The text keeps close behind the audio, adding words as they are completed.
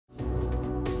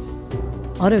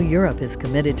Auto Europe is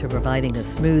committed to providing a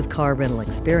smooth car rental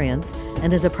experience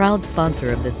and is a proud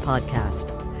sponsor of this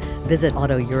podcast. Visit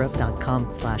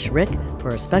autoeurope.com/Rick for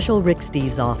a special Rick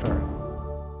Steves offer.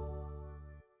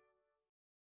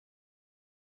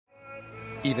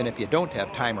 Even if you don't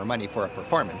have time or money for a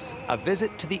performance, a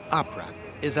visit to the opera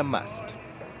is a must.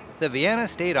 The Vienna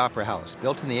State Opera House,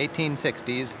 built in the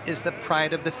 1860s, is the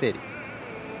pride of the city.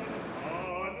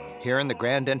 Here in the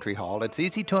Grand Entry Hall, it's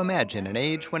easy to imagine an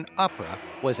age when opera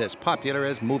was as popular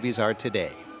as movies are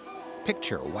today.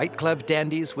 Picture white-gloved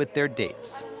dandies with their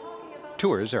dates.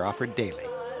 Tours are offered daily.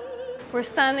 We're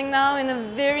standing now in a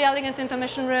very elegant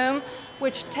intermission room,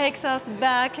 which takes us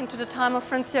back into the time of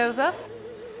Franz Joseph.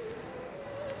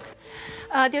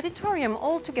 The auditorium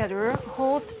altogether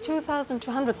holds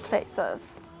 2,200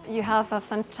 places. You have a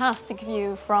fantastic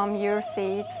view from your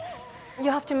seats. You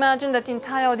have to imagine that the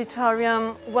entire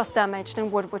auditorium was damaged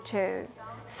in World War II.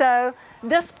 So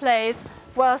this place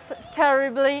was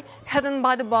terribly hidden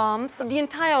by the bombs. The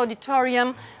entire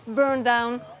auditorium burned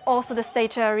down, also the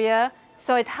stage area,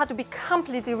 so it had to be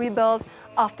completely rebuilt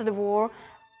after the war.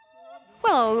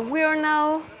 Well, we are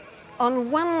now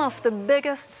on one of the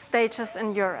biggest stages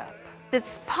in Europe.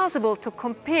 It's possible to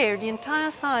compare the entire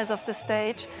size of the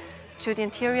stage to the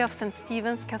interior of St.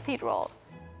 Stephen's Cathedral.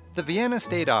 The Vienna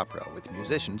State Opera, with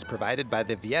musicians provided by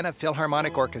the Vienna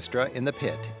Philharmonic Orchestra in the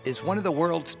pit, is one of the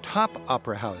world's top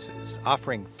opera houses,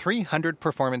 offering 300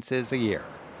 performances a year.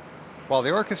 While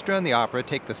the orchestra and the opera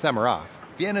take the summer off,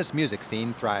 Vienna's music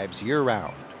scene thrives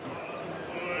year-round.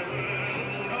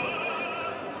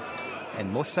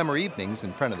 And most summer evenings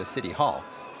in front of the City Hall,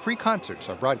 free concerts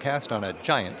are broadcast on a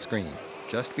giant screen.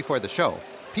 Just before the show,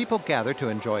 people gather to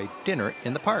enjoy dinner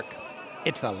in the park.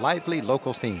 It's a lively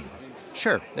local scene.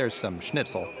 Sure, there's some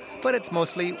schnitzel, but it's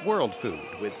mostly world food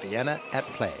with Vienna at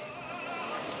play.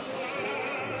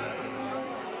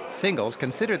 Singles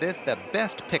consider this the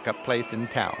best pickup place in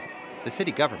town. The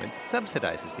city government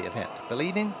subsidizes the event,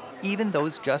 believing even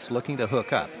those just looking to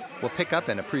hook up will pick up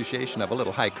an appreciation of a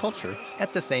little high culture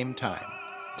at the same time.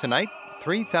 Tonight,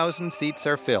 3,000 seats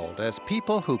are filled as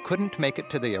people who couldn't make it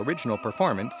to the original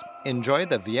performance enjoy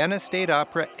the Vienna State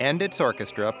Opera and its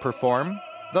orchestra perform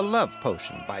The Love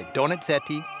Potion by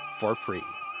Donizetti for free.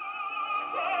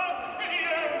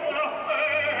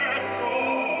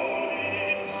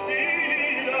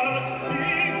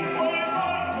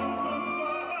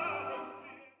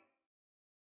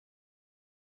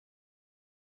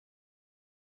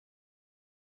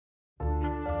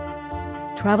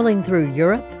 Traveling through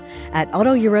Europe? At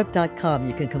autoeurope.com,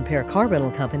 you can compare car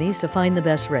rental companies to find the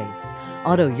best rates.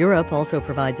 Auto Europe also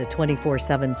provides a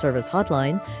 24/7 service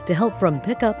hotline to help from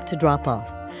pickup to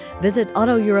drop-off. Visit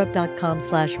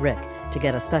autoeurope.com/Rick to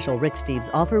get a special Rick Steves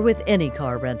offer with any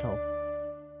car rental.